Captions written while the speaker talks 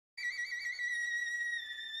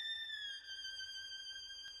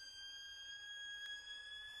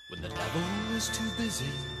devil is too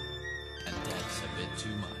busy, and death's a bit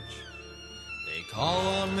too much. They call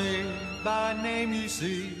on me by name, you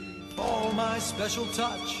see, for my special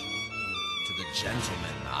touch. To the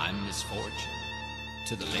gentlemen, I'm misfortune.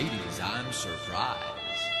 To the ladies, I'm surprise.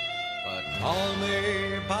 But call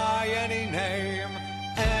me by any name,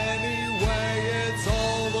 anyway, it's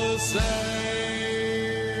all the same.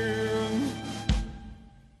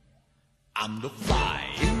 I'm the fly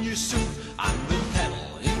in your soup, I'm the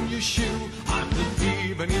pedal in your shoe, I'm the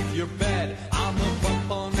bee beneath your bed, I'm the bump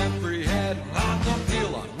on every head, I'm the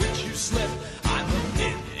peel on which you slip, I'm the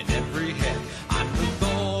pin in every head, I'm the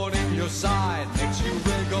thorn in your side, makes you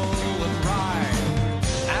wriggle and ride.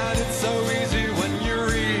 And it's so easy when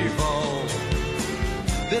you're evil.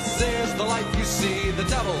 This is the life you see, the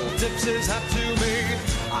devil tips his hat to me.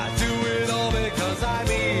 I do it all because I'm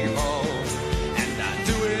evil, and I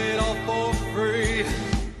do it all for free.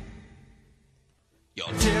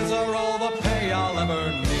 Your tears are all the pay I'll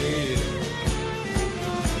ever need.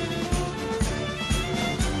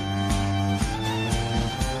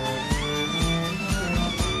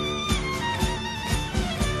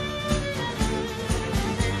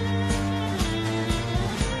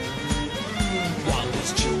 While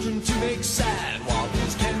there's children to make sad, while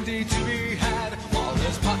there's candy to be had, while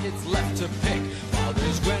there's pockets left to pick, while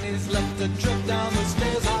there's grannies left to trip down the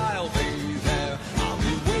stairs, I'll be there. I'll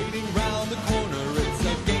be waiting round the corner. It's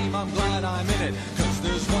a game, I'm glad I'm in it, 'cause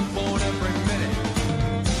there's one born every minute.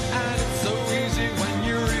 And it's so easy when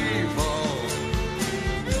you're evil.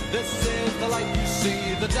 This is the life you see,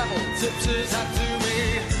 the devil tips his hat to me.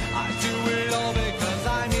 I do it all because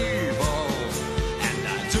I'm evil, and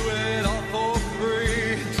I do it all for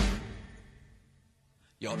free.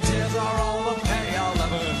 Your tears are all the pay I'll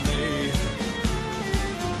ever need.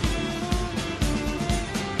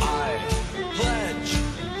 I pledge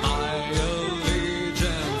my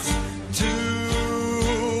allegiance to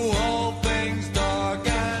all things dark,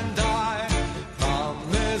 and I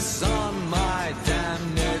promise on my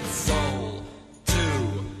damned soul to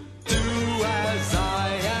do as I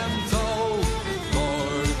am told.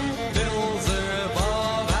 Lord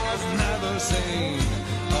Beelzebub has never seen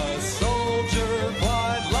a soldier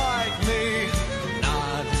quite like me.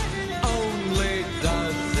 Not only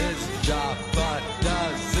does his job, but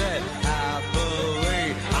does it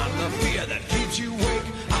happily. I'm the fear that keeps you awake,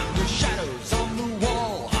 I'm the shadows on the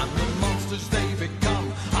wall, I'm the monsters they become,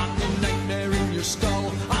 I'm the nightmare in your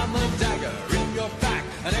skull, I'm the dagger in your back,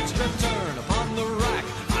 an extra turn upon the rack,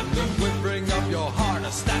 I'm the quivering of your heart,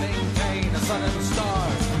 a stabbing pain, a sudden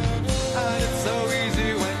start. And it's so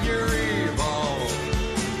easy when you're evil.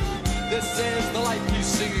 This is the life you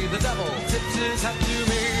see, the devil tips his hat to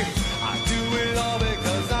me. I do it all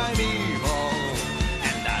because I'm evil,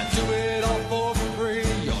 and I do it all for free.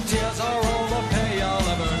 Your tears are all the pay I'll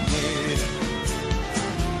ever need,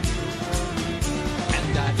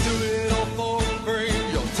 and I do it all for free.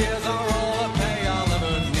 Your tears are all the pay I'll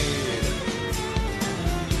ever need,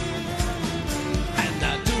 and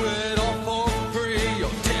I do it all for free.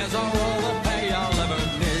 Your tears are all the pay I'll ever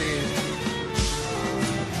need.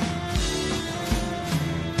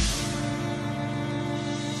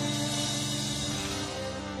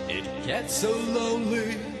 It gets so lonely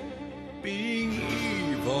being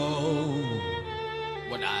evil.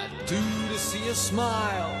 What I'd do to see a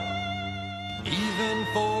smile, even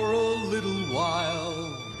for a little while.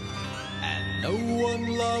 And no one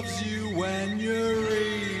loves you when you're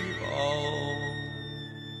evil.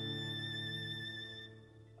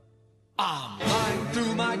 I'm lying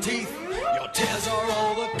through my teeth, your tears are all